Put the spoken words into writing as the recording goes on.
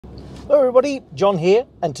Hello everybody, John here,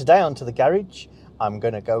 and today onto the garage I'm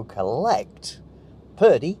going to go collect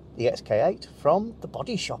Purdy, the XK8, from the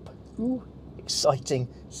body shop. Ooh, exciting,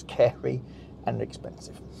 scary and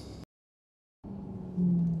expensive.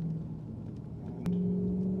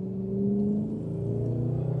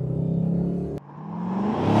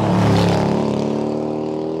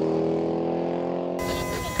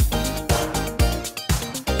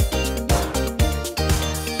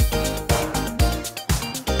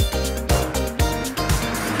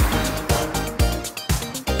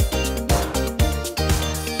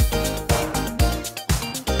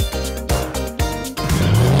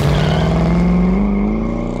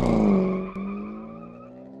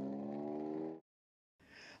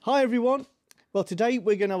 Hi everyone, well today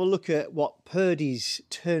we're going to have a look at what Purdy's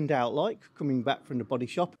turned out like coming back from the body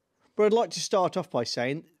shop. But I'd like to start off by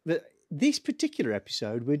saying that this particular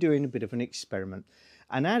episode we're doing a bit of an experiment,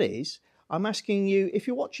 and that is I'm asking you, if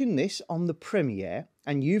you're watching this on the premiere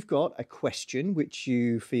and you've got a question which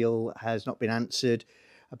you feel has not been answered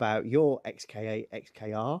about your XK8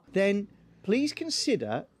 XKR, then please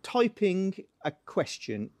consider typing a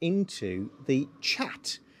question into the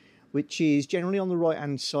chat, which is generally on the right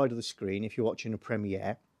hand side of the screen if you're watching a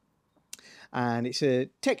premiere, and it's a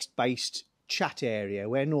text-based chat area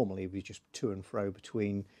where normally we just to and fro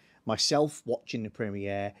between myself watching the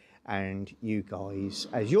premiere and you guys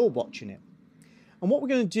as you're watching it. And what we're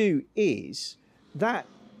going to do is that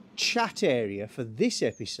chat area for this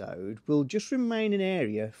episode will just remain an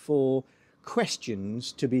area for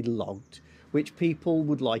questions to be logged which people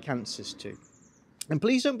would like answers to. And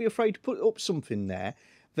please don't be afraid to put up something there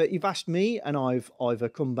that you've asked me and I've either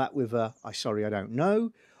come back with a sorry I don't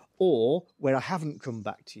know, or where I haven't come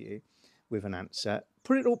back to you with an answer.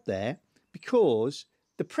 Put it up there, because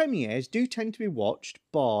the premieres do tend to be watched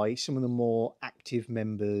by some of the more active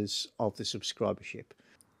members of the subscribership.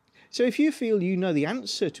 So if you feel you know the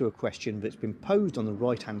answer to a question that's been posed on the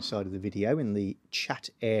right hand side of the video in the chat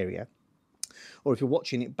area, or if you're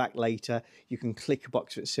watching it back later, you can click a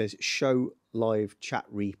box that says show live chat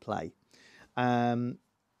replay.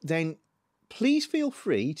 Then please feel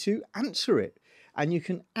free to answer it, and you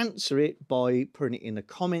can answer it by putting it in the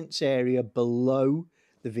comments area below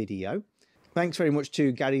the video. Thanks very much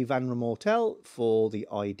to Gary Van Remortel for the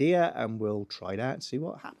idea, and we'll try it out and see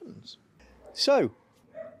what happens. So,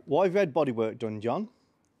 why have you had bodywork done, John?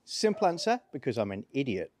 Simple answer, because I'm an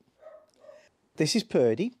idiot. This is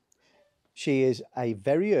Purdy. She is a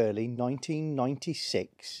very early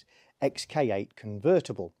 1996 XK8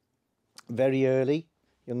 convertible. Very early.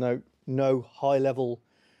 You'll note no high-level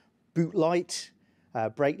boot light,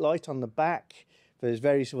 brake light on the back. There's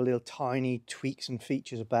very sort of little tiny tweaks and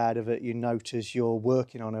features about it you notice you're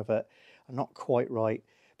working on of it are not quite right,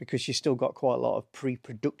 because she's still got quite a lot of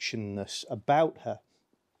pre-production-ness about her.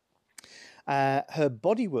 Her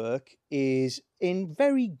bodywork is in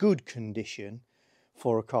very good condition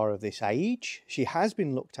for a car of this age. She has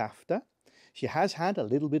been looked after. She has had a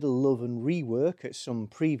little bit of love and rework at some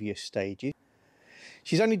previous stages.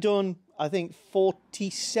 She's only done, I think,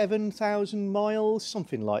 47,000 miles,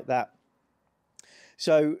 something like that.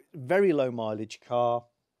 So, very low mileage car,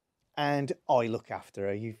 and I look after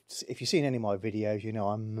her. If you've seen any of my videos, you know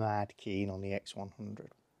I'm mad keen on the X100.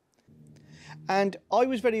 And I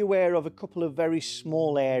was very aware of a couple of very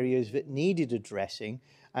small areas that needed addressing,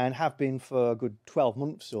 and have been for a good 12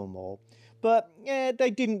 months or more. But yeah, they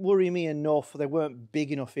didn't worry me enough. They weren't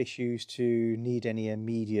big enough issues to need any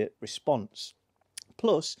immediate response.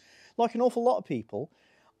 Plus, like an awful lot of people,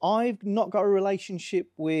 I've not got a relationship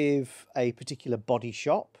with a particular body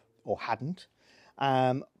shop, or hadn't.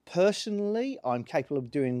 Personally, I'm capable of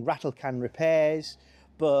doing rattle can repairs,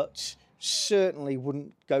 but certainly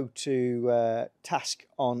wouldn't go to task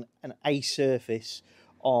on an A surface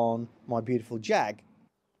on my beautiful Jag.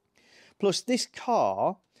 Plus, this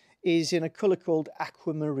car is in a colour called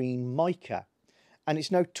aquamarine mica, and it's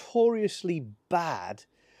notoriously bad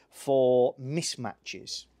for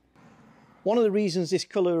mismatches. One of the reasons this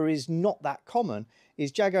colour is not that common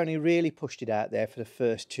is Jag only really pushed it out there for the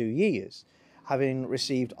first 2 years, having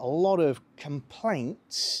received a lot of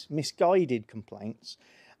complaints, misguided complaints,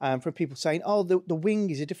 from people saying, oh, the wing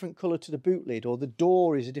is a different colour to the boot lid, or the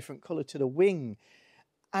door is a different colour to the wing.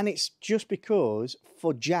 And it's just because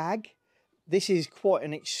for Jag, this is quite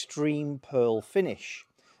an extreme pearl finish,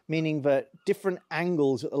 meaning that different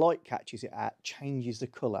angles that the light catches it at changes the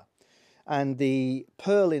colour. And the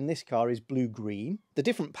pearl in this car is blue-green. The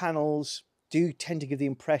different panels do tend to give the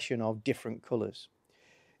impression of different colours.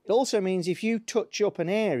 It also means if you touch up an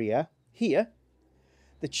area here,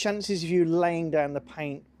 the chances of you laying down the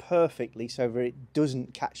paint perfectly so that it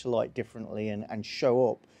doesn't catch the light differently and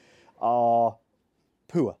show up are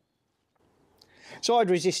poor. So I'd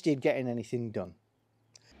resisted getting anything done.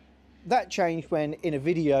 That changed when, in a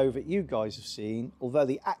video that you guys have seen, although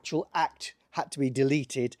the actual act had to be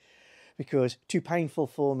deleted because too painful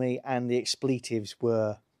for me and the expletives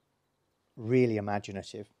were really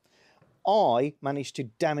imaginative, I managed to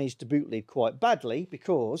damage the boot lid quite badly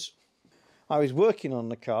because I was working on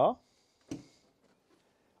the car.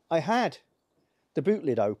 I had the boot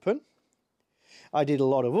lid open. I did a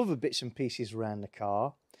lot of other bits and pieces around the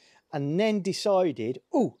car and then decided,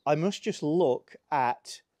 oh, I must just look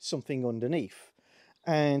at something underneath.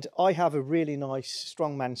 And I have a really nice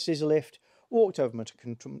strongman scissor lift, walked over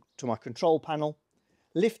to my control panel,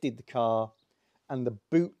 lifted the car, and the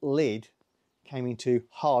boot lid came into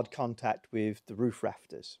hard contact with the roof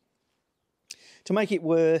rafters. To make it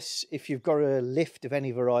worse, if you've got a lift of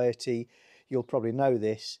any variety, you'll probably know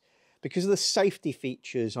this. Because of the safety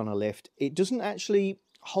features on a lift, it doesn't actually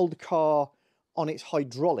hold the car on its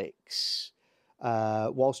hydraulics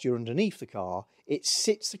whilst you're underneath the car. It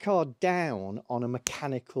sits the car down on a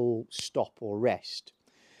mechanical stop or rest.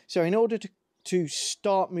 So in order to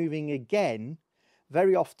start moving again,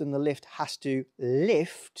 very often the lift has to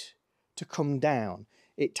lift to come down.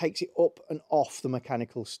 It takes it up and off the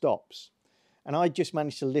mechanical stops. And I just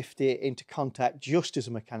managed to lift it into contact just as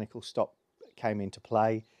a mechanical stop came into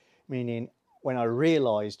play, meaning when I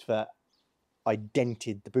realised that I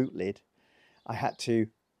dented the boot lid, I had to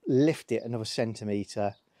lift it another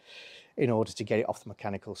centimetre in order to get it off the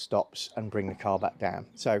mechanical stops and bring the car back down.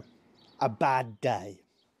 So, a bad day.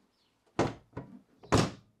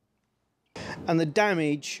 And the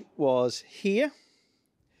damage was here.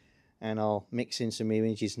 And I'll mix in some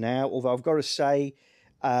images now, although I've got to say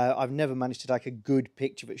I've never managed to take a good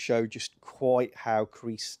picture that showed just quite how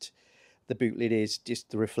creased the boot lid is.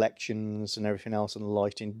 Just the reflections and everything else and the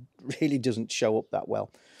lighting really doesn't show up that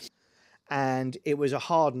well. And it was a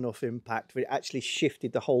hard enough impact that it actually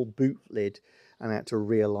shifted the whole boot lid, and I had to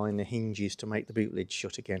realign the hinges to make the boot lid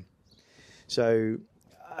shut again. So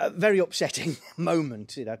a very upsetting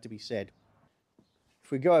moment, it had to be said.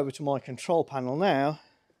 If we go over to my control panel now,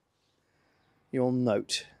 you'll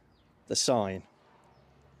note the sign.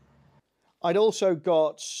 I'd also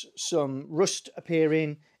got some rust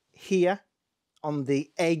appearing here on the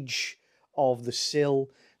edge of the sill,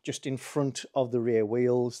 just in front of the rear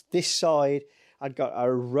wheels. This side, I'd got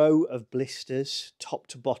a row of blisters, top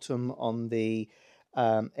to bottom, on the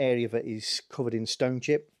area that is covered in stone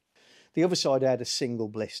chip. The other side, I had a single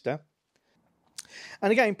blister.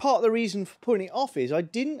 And again, part of the reason for putting it off is I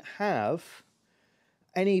didn't have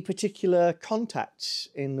any particular contacts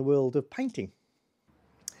in the world of painting.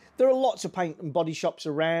 There are lots of paint and body shops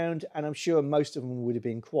around, and I'm sure most of them would have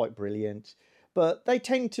been quite brilliant, but they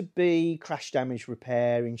tend to be crash damage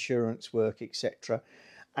repair, insurance work, etc.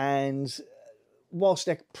 And whilst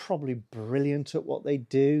they're probably brilliant at what they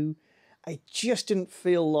do, I just didn't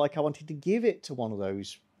feel like I wanted to give it to one of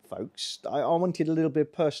those folks. I wanted a little bit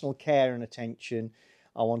of personal care and attention.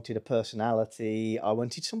 I wanted a personality. I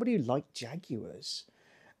wanted somebody who liked Jaguars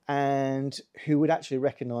and who would actually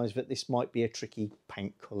recognise that this might be a tricky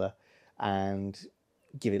paint colour and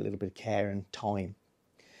give it a little bit of care and time.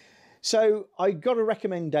 So I got a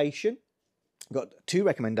recommendation, got two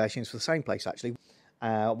recommendations for the same place actually.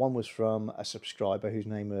 One was from a subscriber whose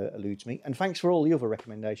name eludes me, and thanks for all the other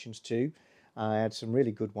recommendations too. I had some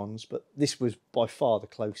really good ones, but this was by far the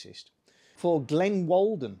closest. For Glenn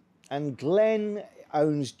Walden, and Glenn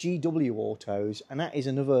owns GW Autos, and that is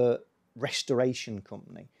another restoration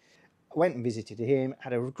company. I went and visited him,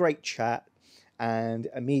 had a great chat, and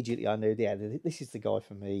immediately I knew, yeah, this is the guy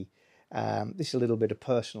for me. This is a little bit of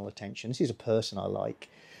personal attention. This is a person I like.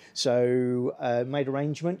 So made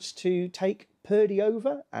arrangements to take Purdy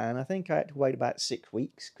over, and I think I had to wait about 6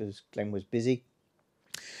 weeks because Glenn was busy.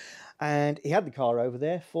 And he had the car over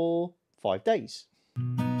there for 5 days.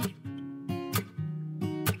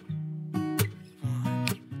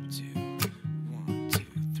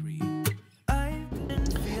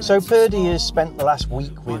 So Purdy has spent the last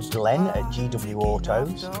week with Glenn at GW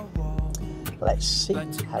Autos. Let's see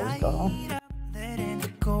how he got on.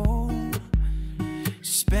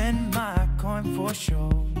 Spend my coin for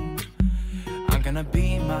sure. I'm gonna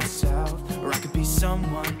be myself, or I could be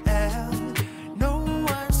someone else. No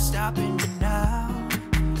one's stopping me now.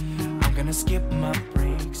 I'm gonna skip my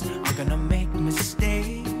breaks. I'm gonna make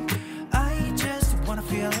mistakes. I just wanna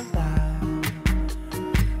feel alive.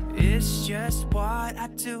 It's just what I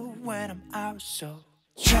do when I'm out, so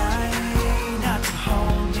try not to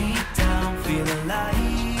hold me down. Feel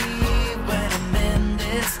alive when I'm in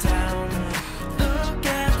this town. Look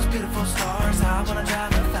at those beautiful stars. I wanna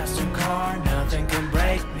drive a faster car. Nothing can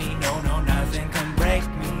break me, no,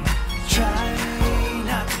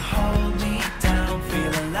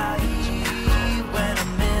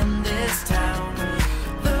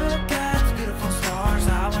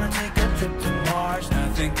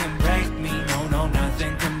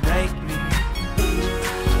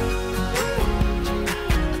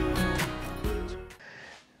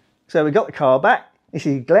 So we got the car back. This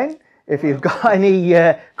is Glenn. If you've got any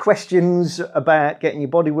questions about getting your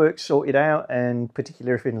bodywork sorted out, and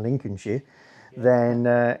particularly if in Lincolnshire, then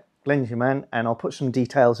Glenn's your man, and I'll put some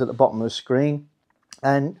details at the bottom of the screen.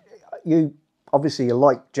 And you obviously you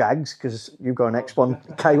like Jags because you've got an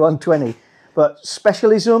X1K120, but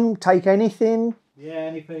specialism, take anything? Yeah,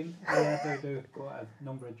 anything. Yeah, they do quite a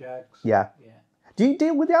number of Jags. Yeah. Yeah. Do you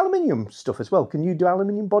deal with the aluminium stuff as well? Can you do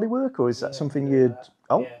aluminium bodywork, or is that something you'd...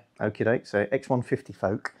 Oh, yeah. Okay, so X150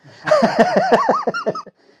 folk.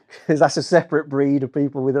 Because that's a separate breed of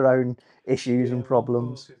people with their own issues and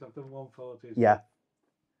problems. 140s. I've done 140s. Yeah.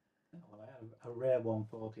 Well, I had a rare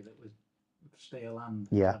 140 that was steel and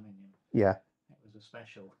aluminium. Yeah. It was a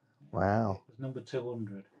special. Wow. It was number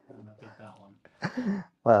 200, and I did that one.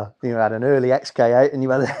 Well, you had an early XK8 and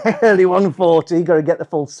you had an early 140. You've got to get the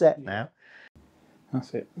full set now.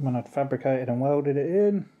 That's it. When I'd fabricated and welded it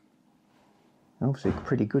in. Obviously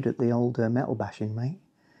pretty good at the old metal bashing, mate.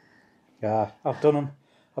 Yeah, I've done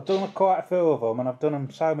quite a few of them, and I've done them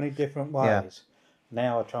so many different ways. Yeah.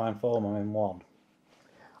 Now I try and form them in one.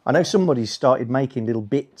 I know somebody's started making little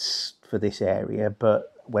bits for this area,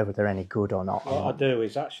 but whether they're any good or not. What I do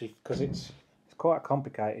is actually, because it's quite a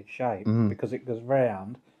complicated shape, because it goes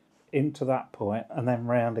round into that point and then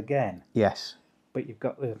round again. Yes. But you've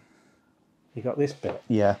got this bit.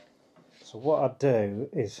 Yeah. So what I do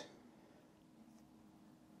is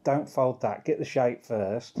don't fold that. Get the shape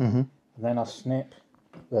first, and then I snip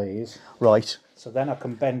these. Right. So then I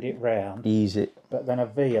can bend it round. Ease it. But then I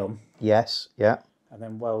V them. Yes. Yeah. And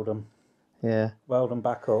then weld them. Yeah. Weld them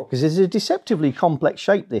back up. Because it's a deceptively complex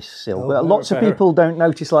shape, this sill. But lots of people don't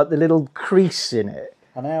notice like the little crease in it.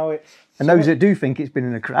 And now it's... And those that do think it's been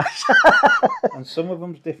in a crash. And some of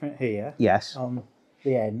them's different here. Yes. On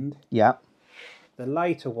the end. Yeah. The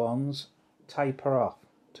later ones taper off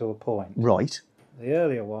to a point. Right. The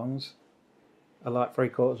earlier ones are like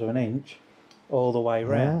 3/4 of an inch all the way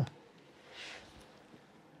round.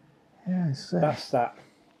 Yeah, it's, that's that.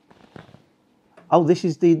 Oh, this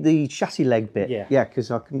is the chassis leg bit. Yeah. Yeah,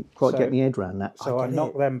 because I couldn't quite get my head around that. So I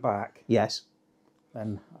knock them back. Yes.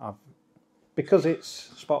 Then because it's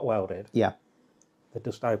spot welded. Yeah. They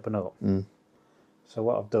just open up. So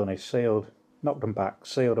what I've done is knocked them back,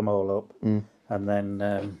 sealed them all up, and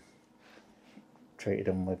then treated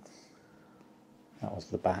them with. That was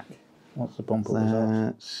the back. Once the bumper was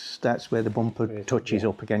off. That's where the bumper touches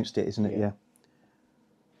up against it, isn't it? Yeah.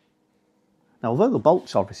 Now, although the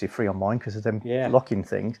bolt's obviously free on mine because of them locking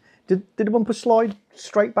things, did the bumper slide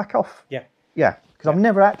straight back off? Yeah. Yeah, because I've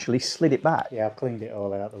never actually slid it back. Yeah, I've cleaned it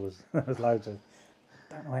all out. There was loads of...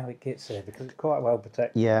 I don't know how it gets there because it's quite well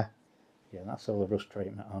protected. Yeah. Yeah, that's all the rust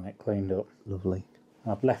treatment on it, cleaned up. Lovely.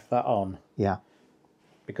 And I've left that on. Yeah.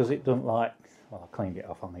 Because it doesn't like... Well, I cleaned it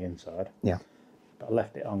off on the inside. Yeah. But I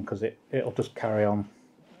left it on because it'll just carry on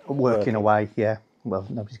working away. Yeah. Well,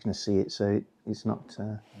 nobody's going to see it, so it's not.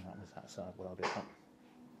 And that was that side welded up.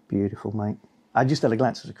 Beautiful, mate. I just had a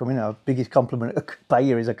glance as I come in. Our biggest compliment I could pay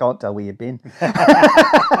you is I can't tell where you've been.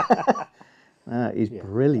 That is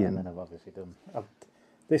brilliant. And then I've obviously done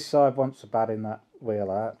this side wants so bad in that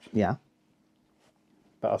wheel arch. Yeah.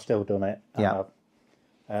 But I've still done it. Yeah.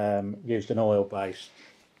 I've used an oil-based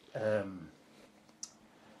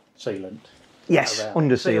sealant. Yes,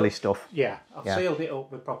 under sealy stuff. Yeah, I've sealed it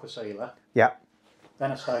up with proper sealer. Yeah.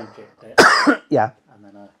 Then I stone chipped it. Yeah. And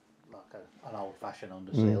then an old-fashioned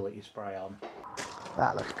under seal that you spray on.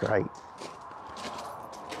 That looks great.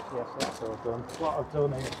 Yes, that's all done. What I've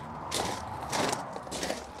done is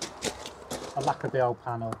I lacquered the old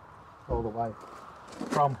panel all the way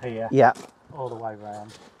from here. Yeah. All the way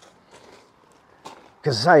round.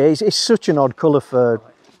 Because I say it's such an odd colour for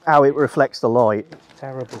how it reflects the light.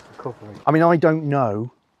 Terrible for covering. I mean, I don't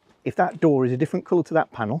know if that door is a different colour to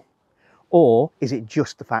that panel, or is it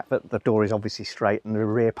just the fact that the door is obviously straight and the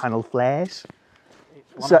rear panel flares?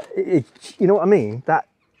 So, you know what I mean? That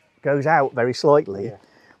goes out very slightly,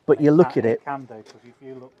 but you look at it. It can do, because if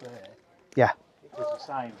you look there, yeah, it does the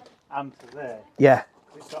same, and to there. Yeah.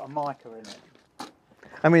 It's got a mica in it.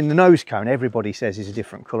 I mean, the nose cone, everybody says is a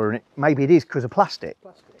different colour, and maybe it is because of plastic.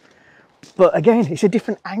 But again, it's a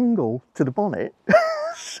different angle to the bonnet.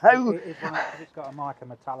 So it's got a mica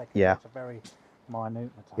metallic. Yeah. It's a very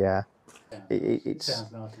minute metallic. Yeah. It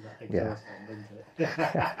sounds nice with that exhaust on,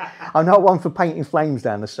 doesn't it? I'm not one for painting flames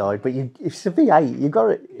down the side, but if it's a V8, you've got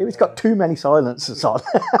it. It's got too many silencers on.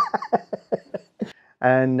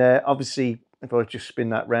 And obviously, if I just spin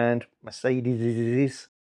that round, Mercedes.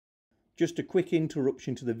 Just a quick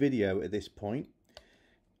interruption to the video at this point.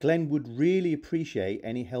 Glenn would really appreciate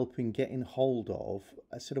any help in getting hold of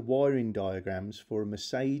a set of wiring diagrams for a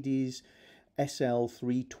Mercedes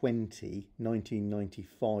SL320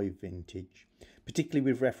 1995 vintage,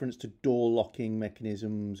 particularly with reference to door locking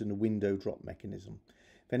mechanisms and the window drop mechanism.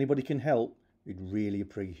 If anybody can help, we'd really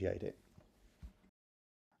appreciate it.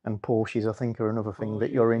 And Porsches, I think, are another thing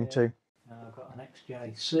that you're into. I've got an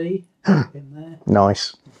XK8's in there.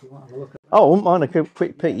 Nice. If you want to look at Oh, I wouldn't mind a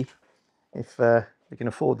quick peep if we can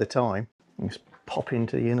afford the time. Just pop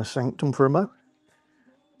into the inner sanctum for a mo.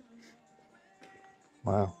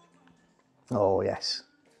 Wow. Oh, yes.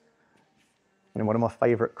 And one of my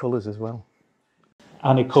favourite colours as well.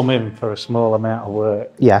 and it come in for a small amount of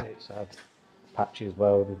work. Yeah. It's had patches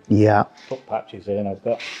welded. Yeah. Put patches in. I've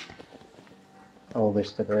got all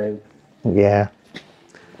this to do. Yeah.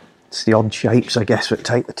 It's the odd shapes, I guess, that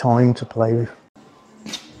take the time to play with.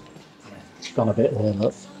 It's gone a bit worn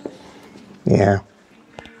up. Yeah.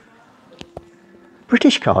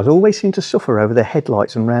 British cars always seem to suffer over their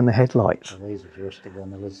headlights and round the headlights. Well, these were adjusted when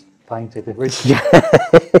they was painted originally.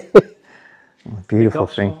 Beautiful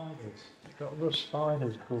thing. It's got rust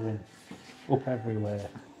spiders going up everywhere.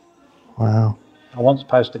 Wow. I wasn't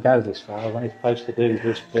supposed to go this far. I was only supposed to do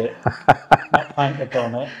this bit, not paint the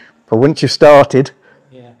bonnet. But once you've started,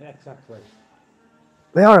 Yeah, exactly.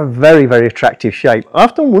 they are a very, very attractive shape. I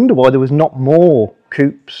often wonder why there was not more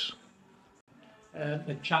coupes.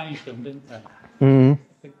 They changed them, didn't they? Mm. I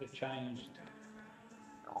think they changed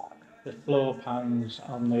the floor pans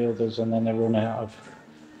on the others, and then they run out of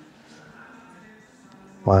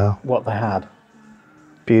Wow. what they had.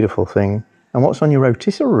 Beautiful thing. And what's on your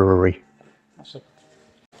rotisserie? That's a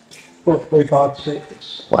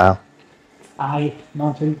 4356 Wow. I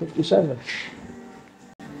 1957.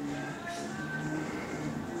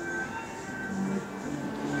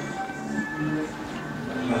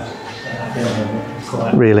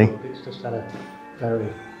 Really? It's just had a very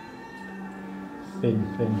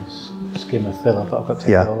thin skim of filler, but I've got to take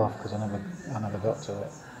it all off because I never got to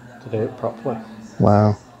it to do it properly.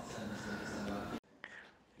 Wow.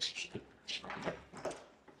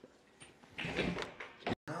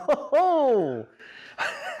 Oh!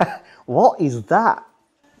 What is that?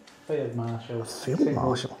 Field Marshal. Field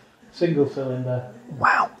Marshal. Single cylinder.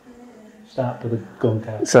 Wow. Start with a gun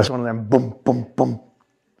cap. So that's one of them bum bum bum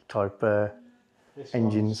type This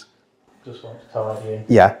engines. Just want to tidy in.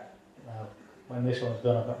 Yeah. Now, when this one's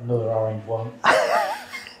done, I've got another orange one.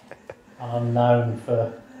 And I'm known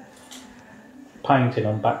for painting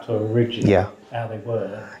them back to original, how they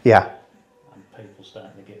were. Yeah. And people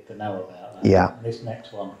starting to get to know about that. Yeah. And this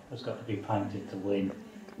next one has got to be painted to win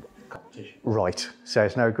competition. Right. So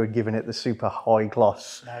it's no good giving it the super high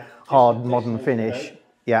gloss, Now, hard modern finish. Good,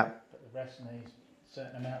 Yeah. but the rest needs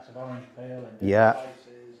certain amounts of orange peel and Yeah. places.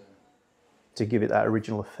 To give it that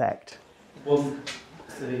original effect. Won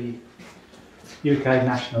the UK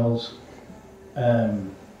Nationals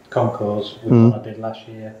concours with one I did last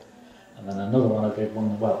year, and then another one I did won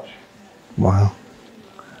the Welsh. Wow.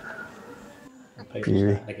 And people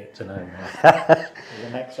starting to get to know me. The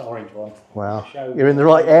next orange one. Wow. You're in the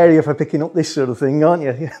right area for picking up this sort of thing, aren't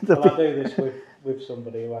you? Well, I do this with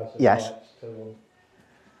somebody who has the rights to them.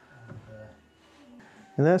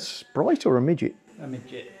 And that's Sprite or a midget? A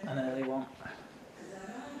midget, an early one.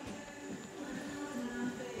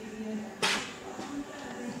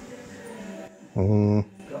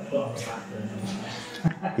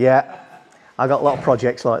 Yeah, I got a lot of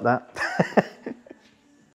projects like that.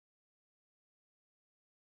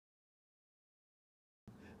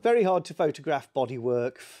 Very hard to photograph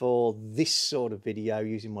bodywork for this sort of video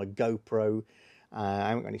using my GoPro. I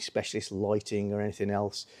haven't got any specialist lighting or anything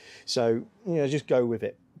else, so just go with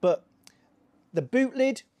it. But the boot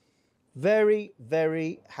lid, very,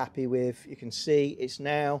 very happy with. You can see it's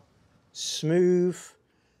now smooth.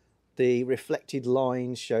 The reflected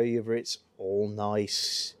lines show you that it's all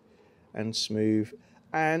nice and smooth.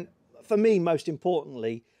 And for me, most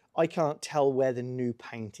importantly, I can't tell where the new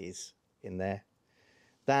paint is in there.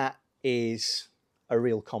 That is a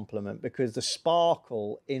real compliment because the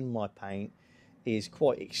sparkle in my paint is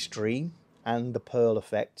quite extreme and the pearl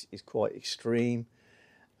effect is quite extreme.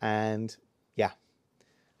 And yeah,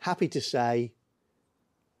 happy to say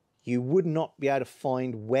you would not be able to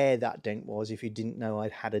find where that dent was if you didn't know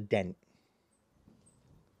I'd had a dent.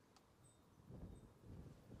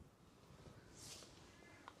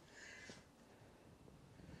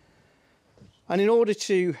 And in order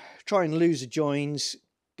to try and lose the joins,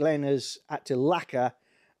 Glenn has had to lacquer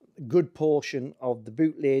a good portion of the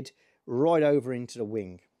boot lid right over into the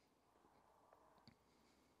wing.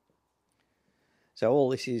 So all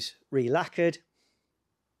this is re-lacquered.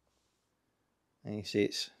 And you see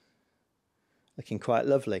it's looking quite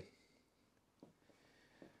lovely.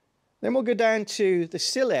 Then we'll go down to the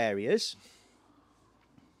sill areas.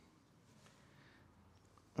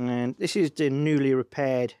 And this is the newly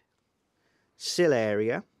repaired sill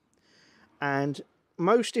area, and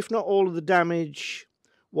most if not all of the damage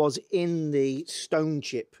was in the stone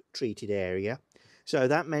chip treated area, so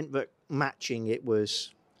that meant that matching it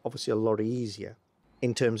was obviously a lot easier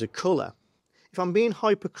in terms of colour. If I'm being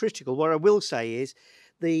hypercritical, what I will say is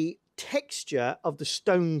the texture of the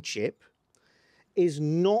stone chip is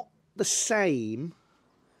not the same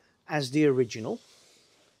as the original.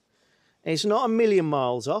 It's not a million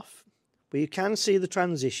miles off, but you can see the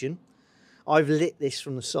transition. I've lit this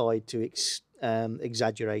from the side to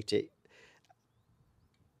exaggerate it.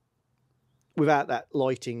 Without that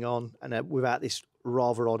lighting on and without this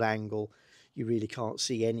rather odd angle, you really can't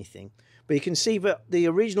see anything. But you can see that the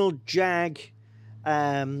original Jag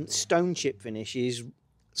stone chip finish is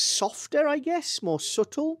softer, I guess, more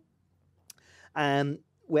subtle.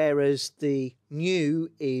 Whereas the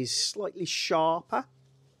new is slightly sharper.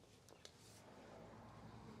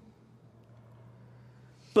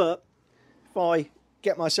 But if I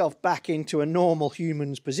get myself back into a normal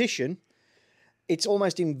human's position, it's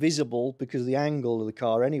almost invisible because of the angle of the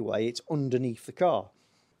car anyway. It's underneath the car.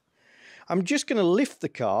 I'm just going to lift the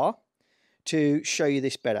car to show you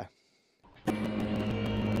this better.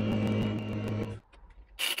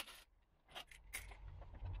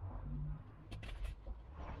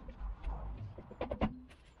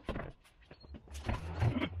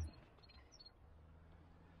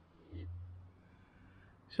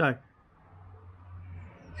 So,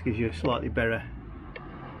 this gives you a slightly better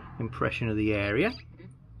impression of the area.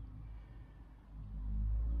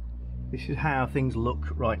 This is how things look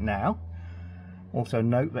right now. Also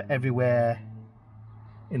note that everywhere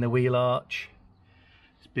in the wheel arch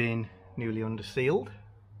has been newly under sealed.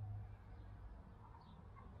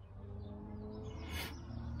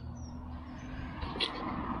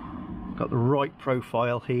 Got the right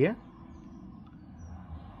profile here.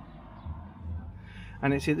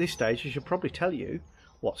 And it's at this stage I should probably tell you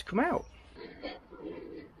what's come out.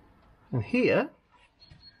 And here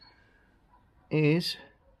is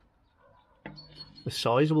a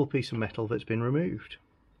sizable piece of metal that's been removed.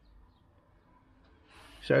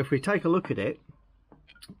 So if we take a look at it,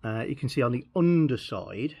 you can see on the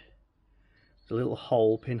underside there's a little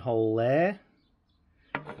hole, pinhole there,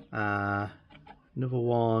 another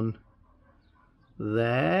one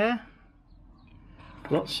there,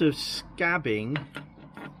 lots of scabbing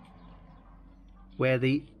where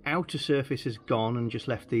the outer surface has gone and just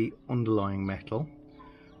left the underlying metal.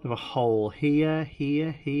 We have a hole here,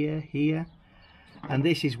 here, here, here, and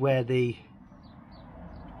this is where the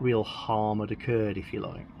real harm had occurred, if you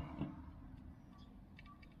like.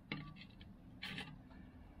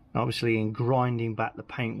 Obviously, in grinding back the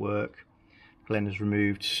paintwork, Glenn has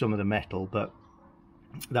removed some of the metal, but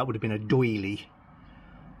that would have been a doily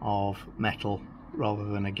of metal rather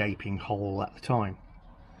than a gaping hole at the time.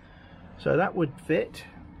 So that would fit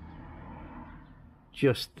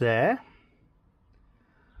just there.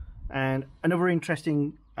 And another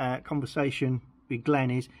interesting conversation with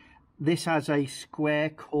Glenn is this has a square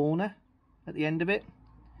corner at the end of it,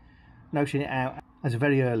 noting it out as a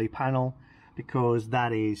very early panel because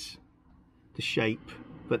that is the shape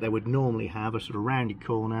that they would normally have, a sort of rounded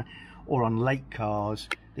corner, or on late cars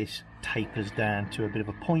this tapers down to a bit of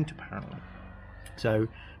a point apparently. So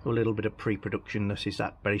a little bit of pre-production, this is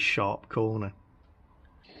that very sharp corner.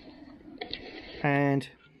 And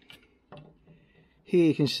here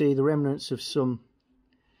you can see the remnants of some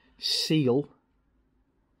seal.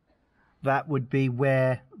 That would be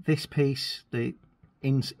where this piece, the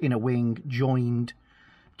inner wing, joined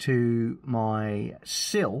to my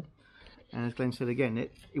sill. And as Glenn said again,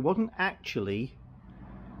 it wasn't actually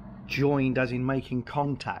joined as in making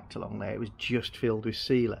contact along there, it was just filled with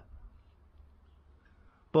sealer.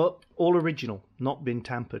 But all original, not been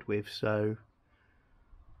tampered with, so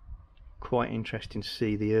quite interesting to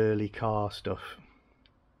see the early car stuff.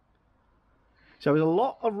 So there's a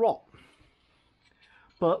lot of rot,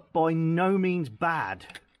 but by no means bad.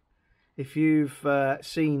 If you've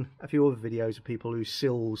seen a few other videos of people whose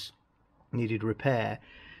sills needed repair,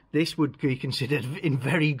 this would be considered in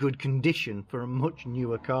very good condition for a much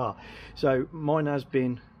newer car. So mine has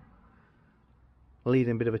been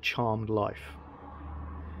leading a bit of a charmed life.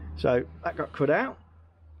 So that got cut out,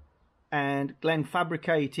 and Glenn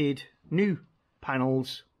fabricated new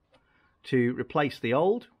panels to replace the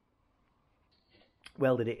old,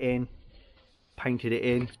 welded it in, painted it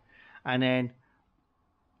in, and then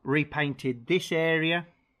repainted this area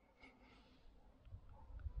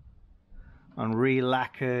and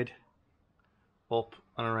re-lacquered up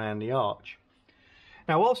and around the arch.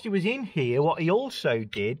 Now whilst he was in here, what he also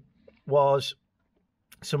did was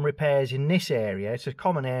some repairs in this area. It's a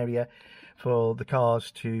common area for the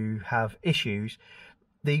cars to have issues.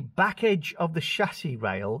 The back edge of the chassis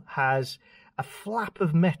rail has a flap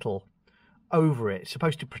of metal over it. It's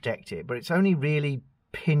supposed to protect it, but it's only really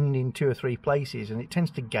pinned in 2 or 3 places, and it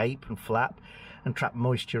tends to gape and flap and trap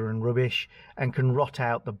moisture and rubbish and can rot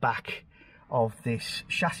out the back of this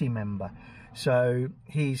chassis member. So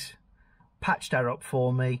he's patched that up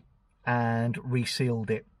for me and resealed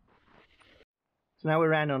it. So now we're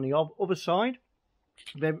around on the other side.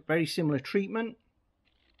 Very similar treatment.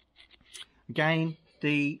 Again,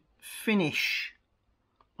 the finish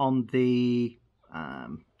on the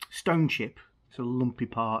stone chip, so lumpy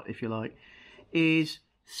part if you like, is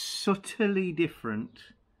subtly different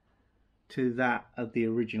to that of the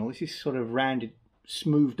original. This is sort of rounded,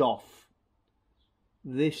 smoothed off.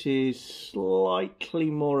 This is slightly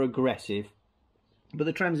more aggressive, but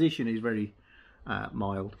the transition is very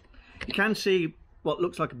mild. You can see what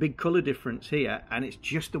looks like a big colour difference here, and it's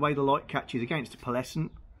just the way the light catches. Again, it's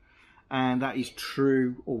pearlescent, and that is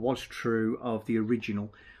true, or was true, of the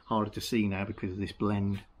original. Harder to see now because of this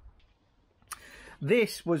blend.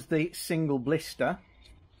 This was the single blister.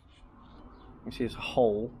 This is a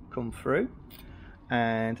hole come through,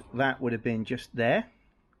 and that would have been just there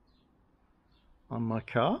on my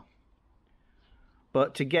car.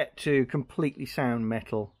 But to get to completely sound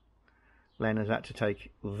metal, Len has had to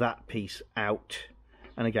take that piece out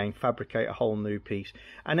and again fabricate a whole new piece.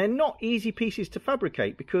 And they're not easy pieces to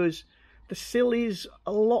fabricate because the sill is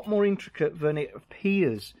a lot more intricate than it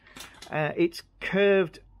appears. It's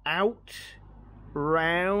curved out,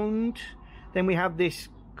 round, then we have this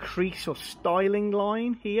crease or styling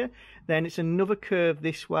line here, then it's another curve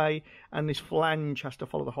this way, and this flange has to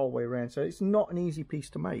follow the whole way around. So it's not an easy piece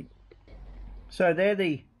to make. So they're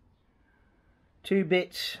the 2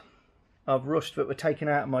 bits of rust that were taken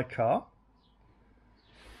out of my car,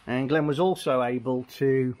 and Glenn was also able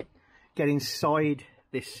to get inside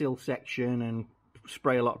this sill section and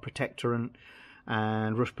spray a lot of protectorant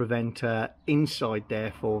and rust preventer inside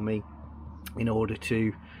there for me in order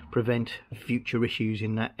to prevent future issues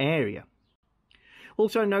in that area.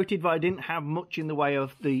 Also noted that I didn't have much in the way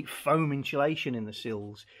of the foam insulation in the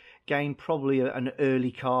sills. Again, probably an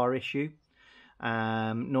early car issue.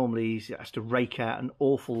 Normally he has to rake out an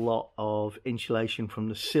awful lot of insulation from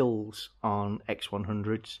the sills on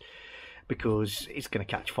X100s because it's going to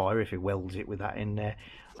catch fire if he welds it with that in there.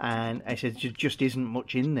 And I said there just isn't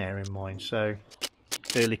much in there in mine, so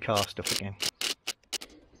early car stuff again.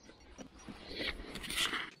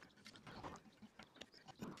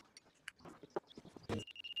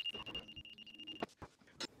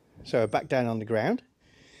 So back down on the ground.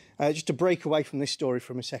 Just to break away from this story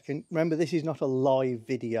for a second, remember this is not a live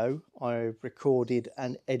video. I've recorded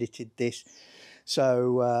and edited this,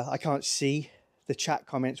 so I can't see the chat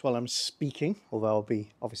comments while I'm speaking, although I'll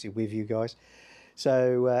be obviously with you guys.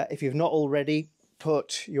 So if you've not already,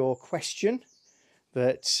 put your question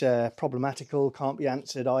that's problematical, can't be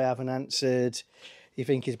answered, I haven't answered, you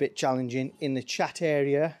think is a bit challenging, in the chat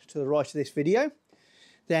area to the right of this video,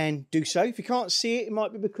 then do so. If you can't see it, it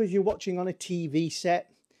might be because you're watching on a TV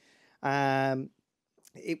set.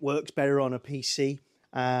 It works better on a PC.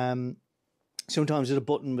 Sometimes there's a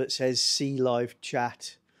button that says see live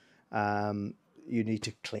chat. You need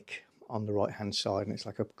to click on the right hand side and it's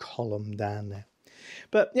like a column down there.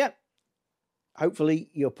 But yeah, hopefully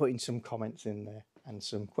you're putting some comments in there and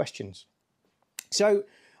some questions. So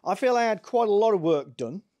I feel I had quite a lot of work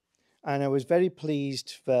done, and I was very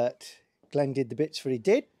pleased that Glenn did the bits that he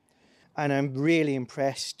did, and I'm really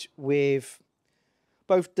impressed with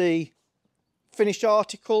both the finished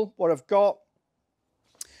article, what I've got.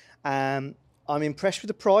 I'm impressed with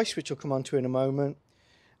the price, which I'll come on to in a moment.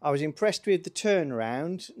 I was impressed with the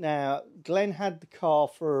turnaround. Now, Glenn had the car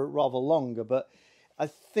for rather longer, but I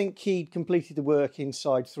think he'd completed the work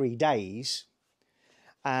inside 3 days.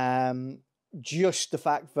 Just the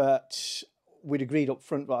fact that we'd agreed up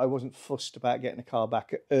front that I wasn't fussed about getting the car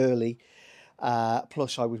back early.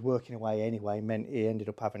 Plus I was working away anyway, meant he ended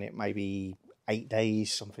up having it maybe 8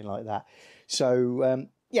 days, something like that. So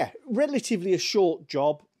yeah, relatively a short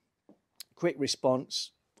job, quick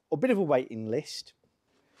response, a bit of a waiting list,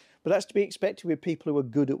 but that's to be expected with people who are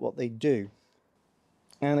good at what they do.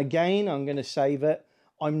 And again, I'm going to say that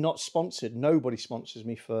I'm not sponsored. Nobody sponsors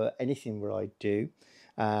me for anything that I do.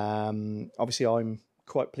 Obviously I'm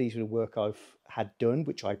quite pleased with the work I've had done,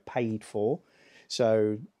 which I paid for,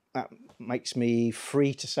 so that makes me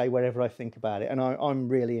free to say whatever I think about it. And I'm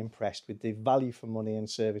really impressed with the value for money and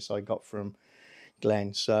service I got from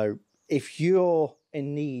Glenn. So if you're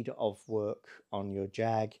in need of work on your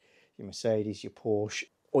Jag, your Mercedes, your Porsche,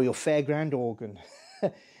 or your fairground organ.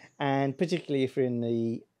 And particularly if you're in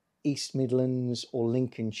the East Midlands or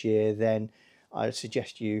Lincolnshire, then I'd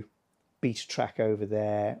suggest you beta track over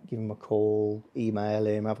there, give him a call, email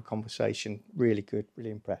him, have a conversation. Really good,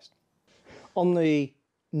 really impressed. On the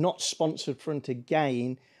not sponsored front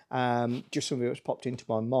again, just something that's popped into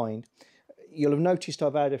my mind. You'll have noticed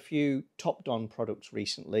I've had a few Top Don products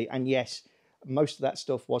recently, and yes, most of that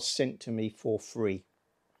stuff was sent to me for free.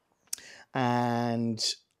 And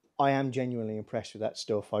I am genuinely impressed with that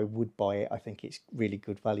stuff. I would buy it. I think it's really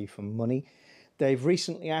good value for money. They've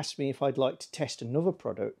recently asked me if I'd like to test another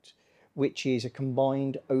product, which is a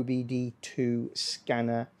combined OBD2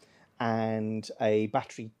 scanner and a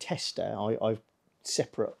battery tester. I've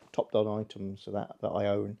separate Top Don items that I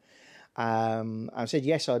own. I said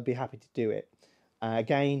yes, I'd be happy to do it.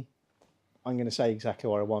 Again, I'm going to say exactly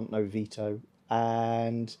what I want, no veto.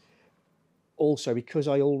 And also, because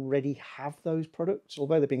I already have those products,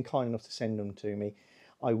 although they've been kind enough to send them to me,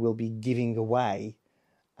 I will be giving away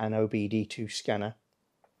an OBD2 scanner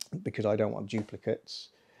because I don't want duplicates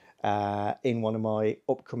in one of my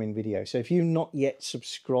upcoming videos. So if you've not yet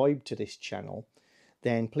subscribed to this channel,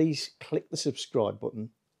 then please click the subscribe button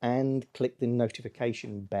and click the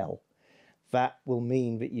notification bell. That will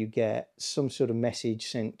mean that you get some sort of message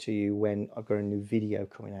sent to you when I've got a new video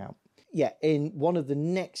coming out. Yeah, in one of the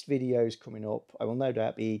next videos coming up, I will no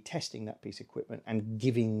doubt be testing that piece of equipment and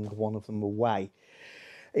giving one of them away.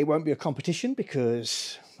 It won't be a competition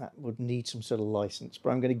because that would need some sort of license, but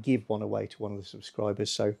I'm going to give one away to one of the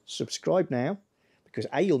subscribers. So subscribe now, because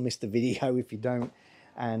A, you'll miss the video if you don't,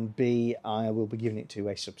 and B, I will be giving it to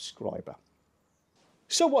a subscriber.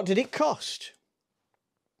 So what did it cost?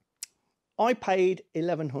 I paid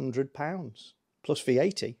 £1,100 plus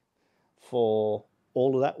VAT for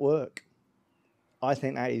all of that work. I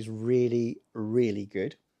think that is really, really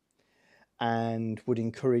good, and would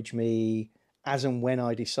encourage me, as and when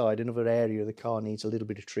I decide another area of the car needs a little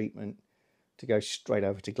bit of treatment, to go straight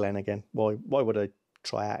over to Glenn again. Why would I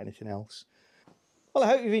try out anything else? Well, I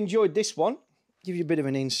hope you've enjoyed this one. Give you a bit of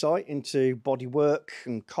an insight into bodywork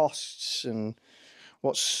and costs and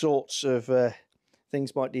what sorts of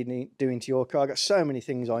things might need doing to your car. I've got so many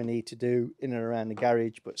things I need to do in and around the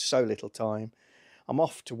garage, but so little time. I'm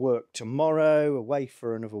off to work tomorrow, away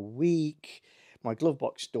for another week. My glove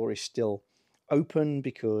box door is still open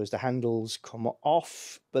because the handles come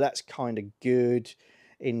off, but that's kind of good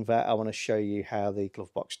in that I want to show you how the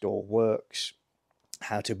glove box door works.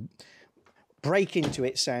 How to break into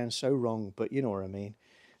it sounds so wrong, but you know what I mean.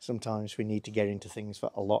 Sometimes we need to get into things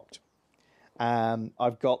that are locked.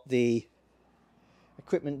 I've got the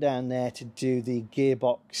equipment down there to do the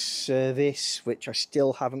gearbox service, which I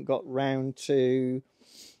still haven't got round to.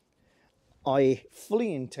 I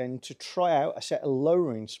fully intend to try out a set of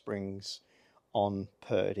lowering springs on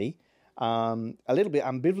Purdy. A little bit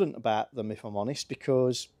ambivalent about them, if I'm honest,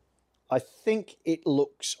 because I think it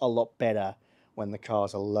looks a lot better when the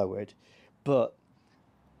cars are lowered, but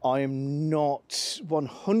I am not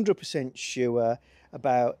 100% sure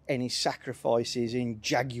about any sacrifices in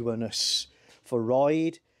Jaguarness for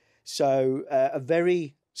ride. So a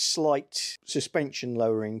very slight suspension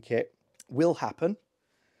lowering kit will happen,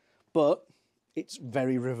 but it's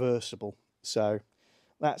very reversible. So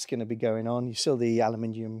that's going to be going on. You saw the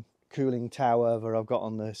aluminium cooling tower that I've got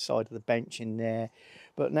on the side of the bench in there.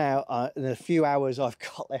 But now, in a few hours I've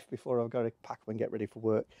got left before I've got to pack up and get ready for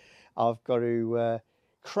work, I've got to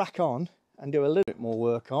crack on and do a little bit more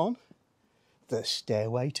work on the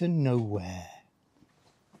Stairway to Nowhere.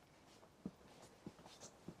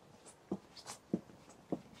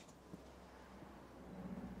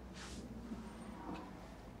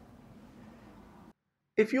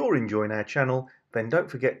 If you're enjoying our channel, then don't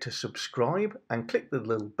forget to subscribe and click the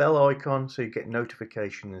little bell icon so you get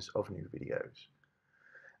notifications of new videos.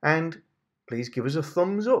 And please give us a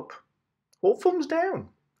thumbs up or thumbs down,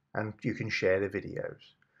 and you can share the videos.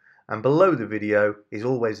 And below the video is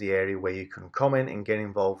always the area where you can comment and get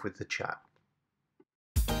involved with the chat.